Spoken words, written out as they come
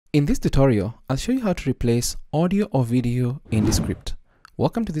In this tutorial, I'll show you how to replace audio or video in Descript.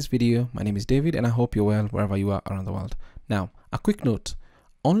 Welcome to this video. My name is David and I hope you're well wherever you are around the world. Now, a quick note,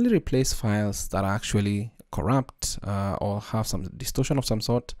 only replace files that are actually corrupt or have some distortion of some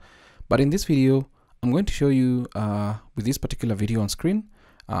sort. But in this video, I'm going to show you with this particular video on screen,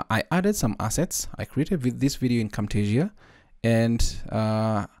 I added some assets. I created this video in Camtasia and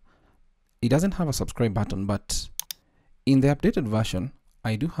it doesn't have a subscribe button, but in the updated version,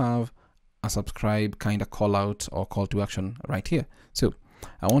 I do have a subscribe kind of call out or call to action right here. So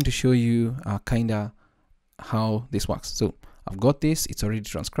I want to show you kind of how this works. So I've got this, it's already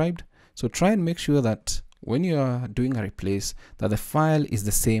transcribed. So try and make sure that when you are doing a replace that the file is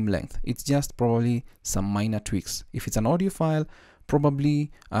the same length. It's just probably some minor tweaks. If it's an audio file,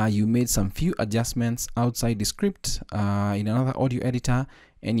 probably you made some few adjustments outside Descript in another audio editor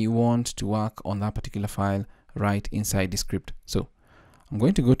and you want to work on that particular file right inside Descript. So I'm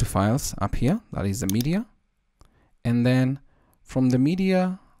going to go to files up here, that is the media, and then from the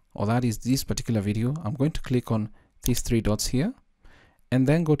media, or that is this particular video, I'm going to click on these three dots here and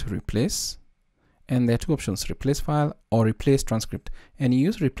then go to replace, and there are two options, replace file or replace transcript, and you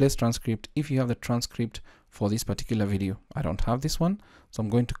use replace transcript if you have the transcript for this particular video. I don't have this one, so I'm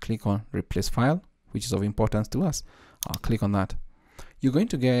going to click on replace file, which is of importance to us. I'll click on that. You're going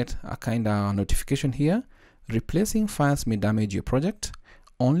to get a kind of notification here. Replacing files may damage your project.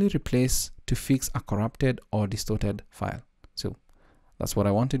 Only replace to fix a corrupted or distorted file. So that's what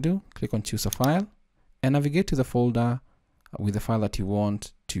I want to do. Click on choose a file and navigate to the folder with the file that you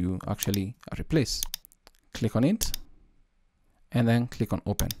want to actually replace. Click on it and then click on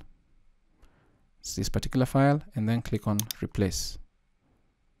open. It's this particular file and then click on replace.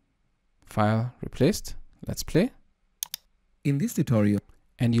 File replaced. Let's play. In this tutorial,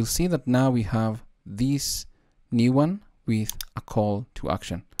 and you'll see that now we have this new one with a call to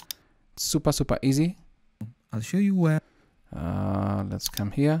action. Super easy. I'll show you where. Let's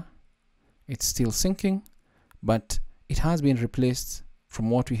come here. It's still syncing, but it has been replaced from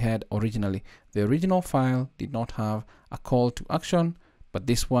what we had originally. The original file did not have a call to action, but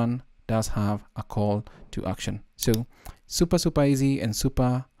this one does have a call to action. So super easy and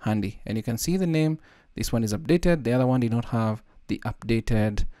super handy. And you can see the name. This one is updated. The other one did not have the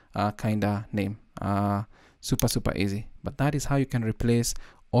updated kind of name. Super easy. But that is how you can replace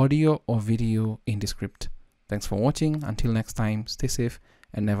audio or video in Descript. Thanks for watching. Until next time, stay safe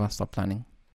and never stop planning.